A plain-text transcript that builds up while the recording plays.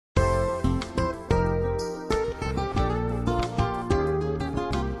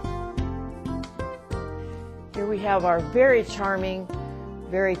have our very charming,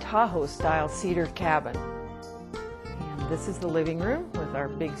 very Tahoe style cedar cabin. And this is the living room with our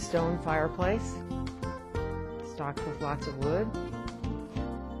big stone fireplace, stocked with lots of wood.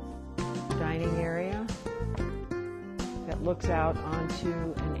 Dining area that looks out onto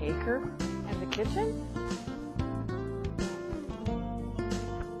an acre, and the kitchen.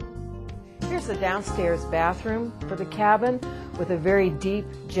 Here's the downstairs bathroom for the cabin with a very deep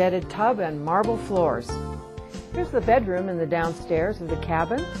jetted tub and marble floors. Here's the bedroom in the downstairs of the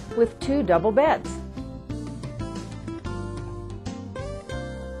cabin with 2 double beds.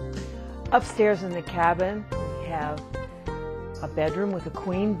 Upstairs in the cabin we have a bedroom with a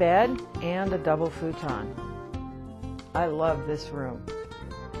queen bed and a double futon. I love this room.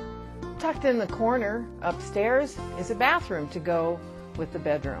 Tucked in the corner upstairs is a bathroom to go with the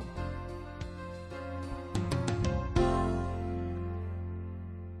bedroom.